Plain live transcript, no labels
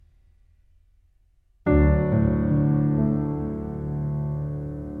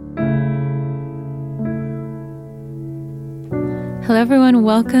Hello, everyone.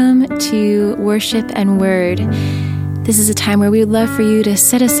 Welcome to Worship and Word. This is a time where we would love for you to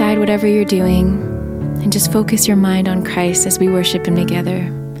set aside whatever you're doing and just focus your mind on Christ as we worship Him together.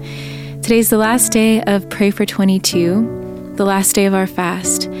 Today's the last day of Pray for 22, the last day of our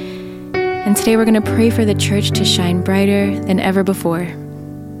fast. And today we're going to pray for the church to shine brighter than ever before.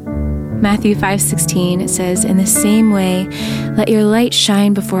 Matthew 5:16, it says, "In the same way, let your light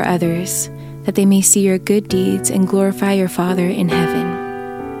shine before others, that they may see your good deeds and glorify your Father in heaven."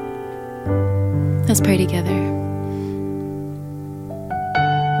 Let's pray together.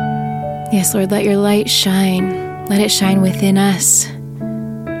 Yes, Lord, let your light shine. Let it shine within us,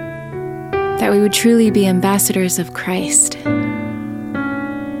 that we would truly be ambassadors of Christ.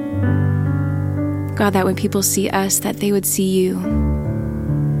 God, that when people see us, that they would see you,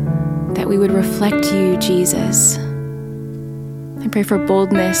 that we would reflect you, Jesus. I pray for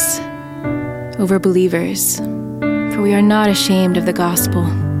boldness over believers, for we are not ashamed of the gospel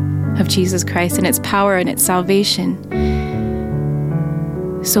of Jesus Christ and its power and its salvation.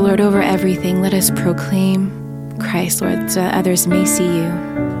 So, Lord, over everything, let us proclaim Christ, Lord, so that others may see you.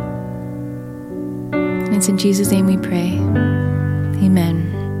 And it's in Jesus' name we pray. Amen.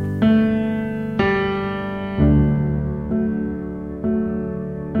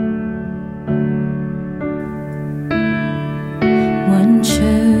 One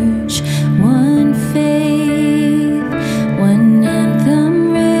church, one faith, one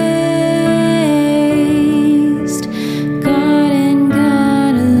anthem raised, God and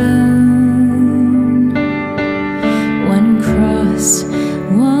God alone. One cross,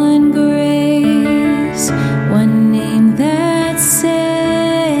 one grace, one name that saves.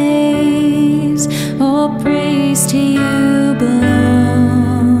 All praise to you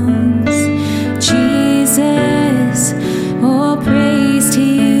belongs, Jesus. All praise to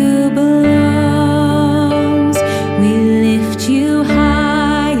you belongs. We lift you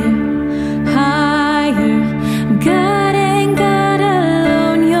higher, higher. God and God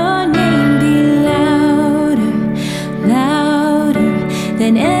alone, your name be louder, louder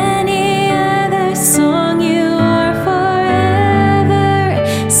than any other song. You are forever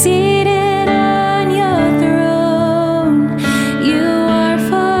seated on your throne. You are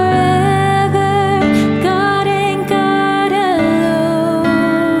forever God and God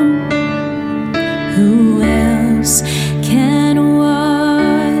alone. Who else can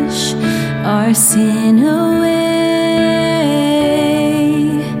wash our sin away?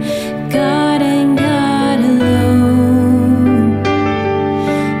 God and God alone.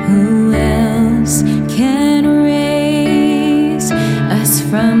 Who else can raise us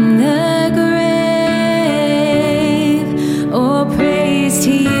from the grave? All praise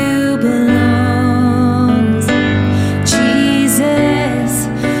to you belongs, Jesus.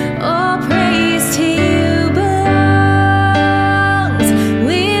 All praise to you belongs.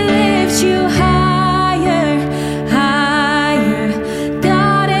 We lift you higher, higher.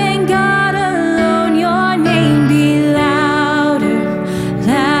 God and God alone, your name be louder,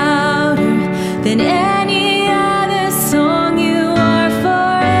 louder than any other song. You are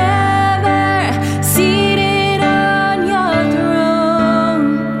forever seated on your throne.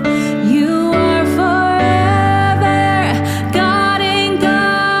 You are forever God and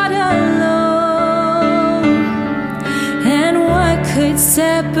God alone. And what could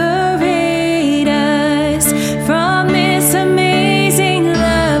separate us from this amazing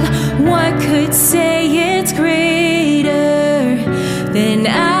love? What could say it's greater than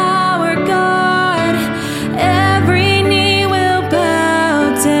our God? Every knee will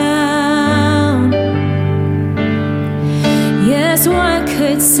bow down. Yes, what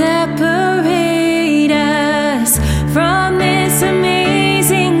could separate us from this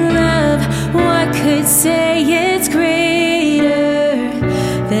amazing love? What could say it's greater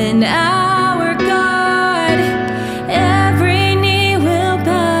than our God? Every knee will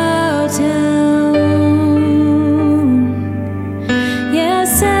bow down.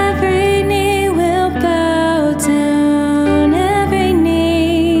 Yes, every knee will bow down. Every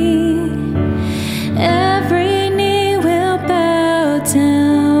knee will bow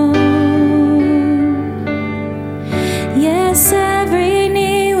down. Yes, every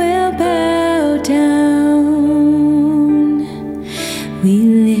knee will bow down.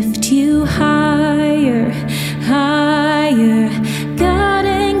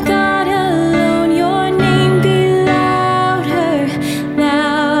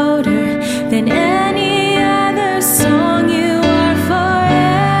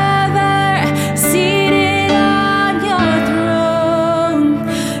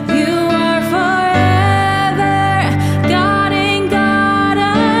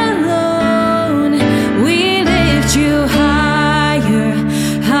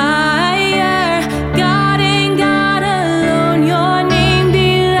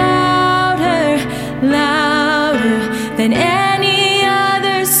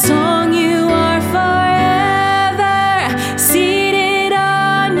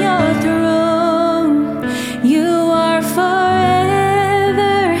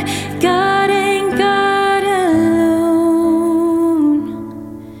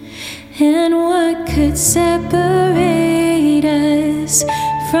 us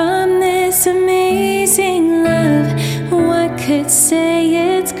from this amazing love. What could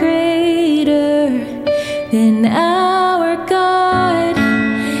say it's greater than our God?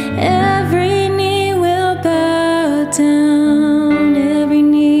 Every knee will bow down, every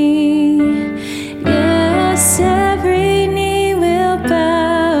knee, yes, every knee will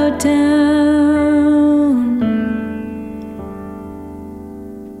bow down.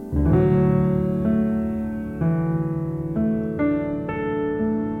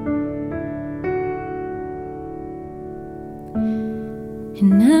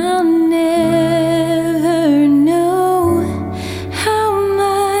 And I'll never know how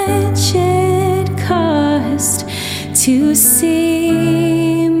much it cost to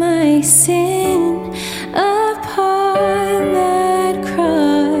see my sin upon that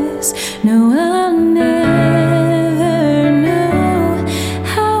cross. No, I'll never know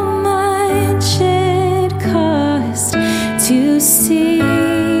how much it cost to see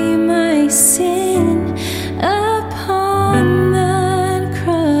my sin upon that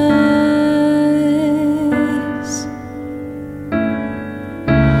cross.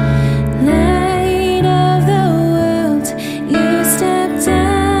 Light of the world, you stepped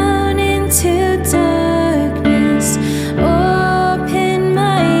down into darkness. Open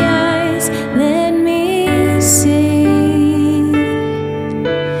my eyes, let me see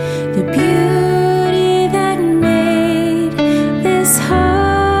the beauty that made this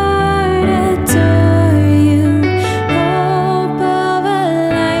heart adore you. Hope of a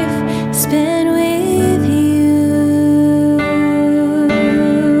life spent with you.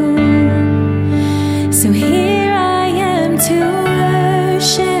 So here I am to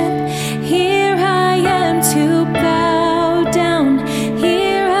worship, here I am to bow down,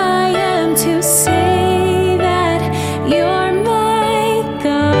 here I am to say that you're my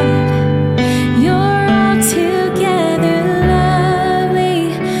God. You're altogether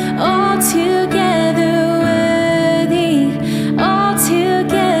lovely, altogether worthy,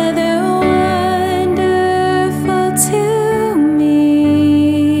 altogether wonderful to me.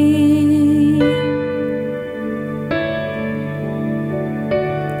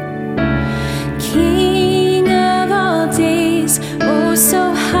 King of all days, oh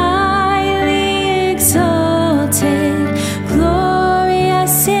so highly exalted,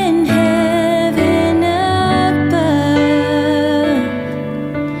 glorious in heaven above.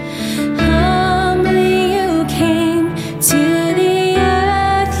 Humbly you came to the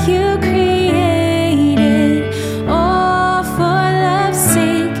earth you created, all for love's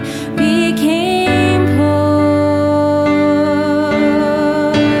sake became poor.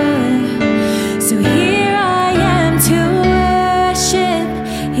 So here I am to worship,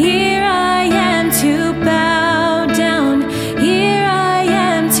 here I am to bow down, here I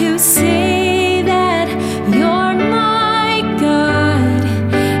am to say that you're my God.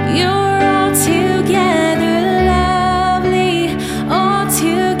 You're altogether lovely,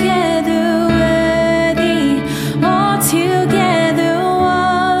 altogether worthy, altogether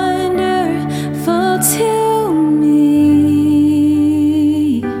wonderful to me.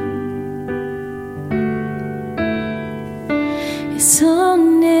 Yes, I'll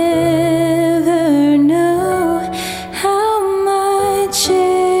never know how much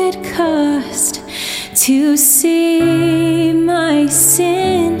it cost to see my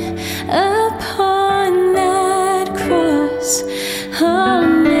sin upon that cross. I'll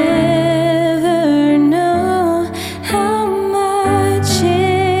never know how much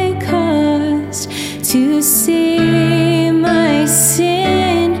it cost to see my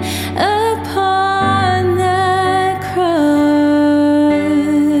sin upon that cross.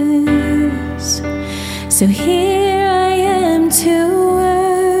 So here I am to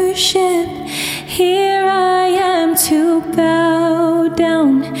worship, here I am to bow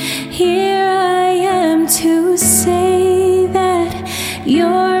down, here I am to say that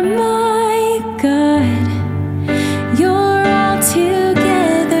you're my God. You're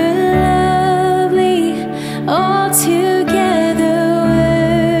altogether lovely, altogether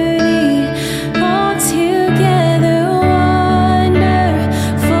worthy, altogether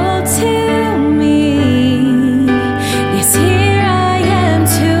wonderful to me. Yes, here I am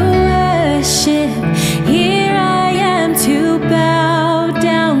to worship, here I am to bow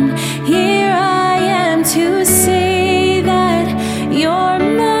down, here I am to say that you're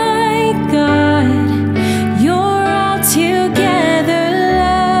my God. You're altogether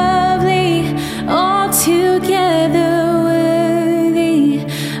lovely, altogether worthy,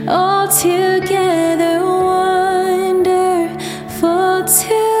 altogether wonderful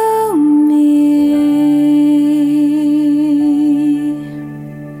to me.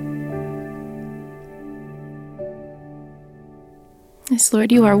 Yes,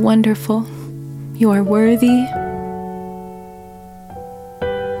 Lord, you are wonderful. You are worthy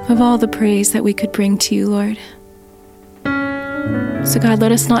of all the praise that we could bring to you, Lord. So God,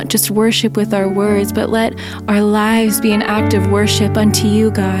 let us not just worship with our words, but let our lives be an act of worship unto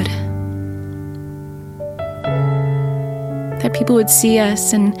you, God. That people would see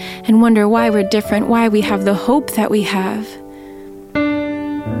us and wonder why we're different, why we have the hope that we have.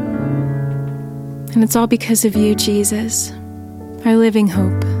 And it's all because of you, Jesus, our living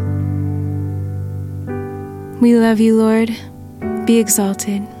hope. We love you, Lord. Be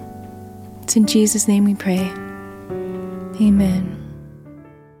exalted. It's in Jesus' name we pray. Amen.